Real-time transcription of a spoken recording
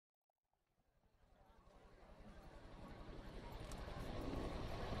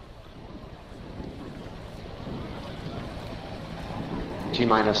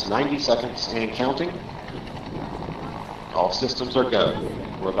T-minus 90 seconds and counting. All systems are go.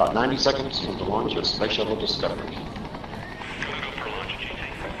 We're about 90 seconds from the launch of Space Shuttle Discovery.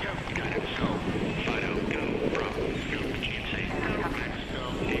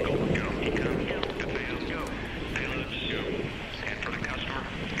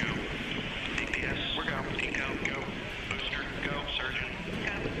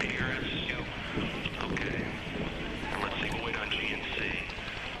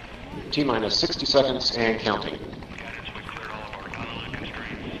 T-minus 60 seconds and counting.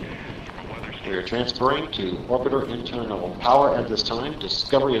 We are transferring to orbiter internal power at this time.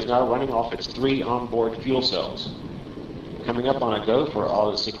 Discovery is now running off its 3 onboard fuel cells. Coming up on a go for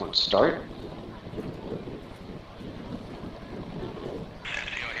auto sequence start.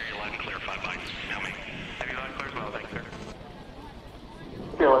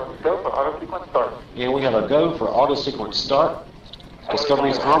 And we have a go for auto sequence start.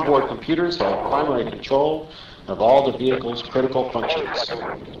 Discovery's onboard computers have primary control of all the vehicle's critical functions.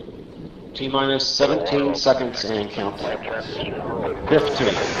 T-minus 17 seconds and counting. 15,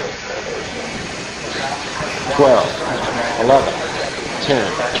 12, 11, 10,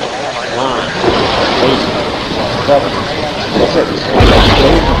 9, 8, 7, 6,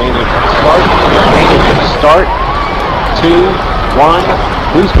 start, 2, 1,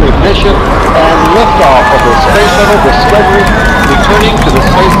 booster ignition, and liftoff of the Space Shuttle Discovery, returning to the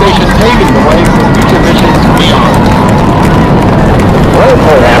space station, paving the way for future missions beyond.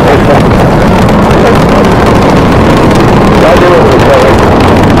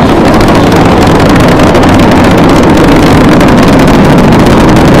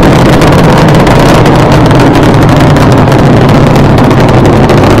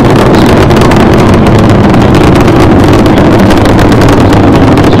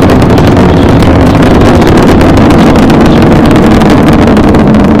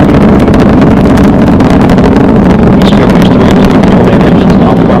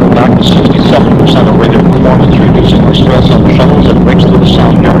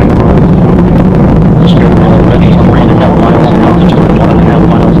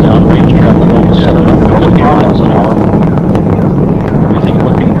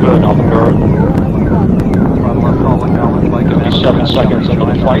 Seconds into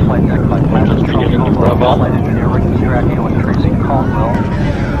the flight. Engines beginning to rev up.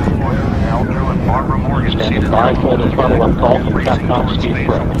 Standing by for the throttle up call from Capcom Steve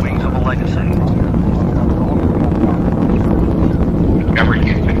Crow. Discovery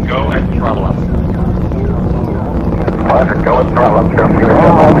Houston, go at throttle up. Roger, go at throttle up.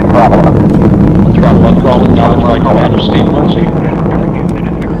 Throttle up call acknowledged by Commander Steve Lindsay.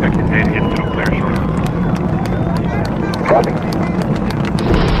 Expected to hit to clear shortly. Copy.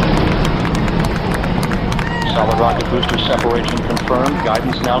 Solid rocket booster separation confirmed.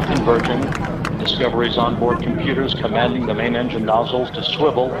 Guidance now converging. Discovery's onboard computers commanding the main engine nozzles to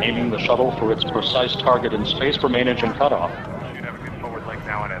swivel, aiming the shuttle for its precise target in space for main engine cutoff. Should have a good forward leg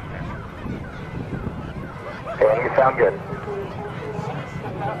now in S. Okay, you sound good.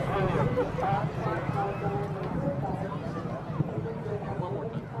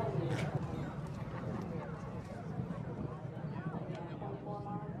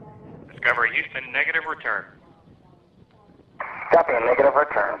 Discovery Houston, negative return. Copy, a negative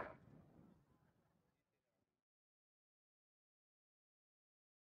return.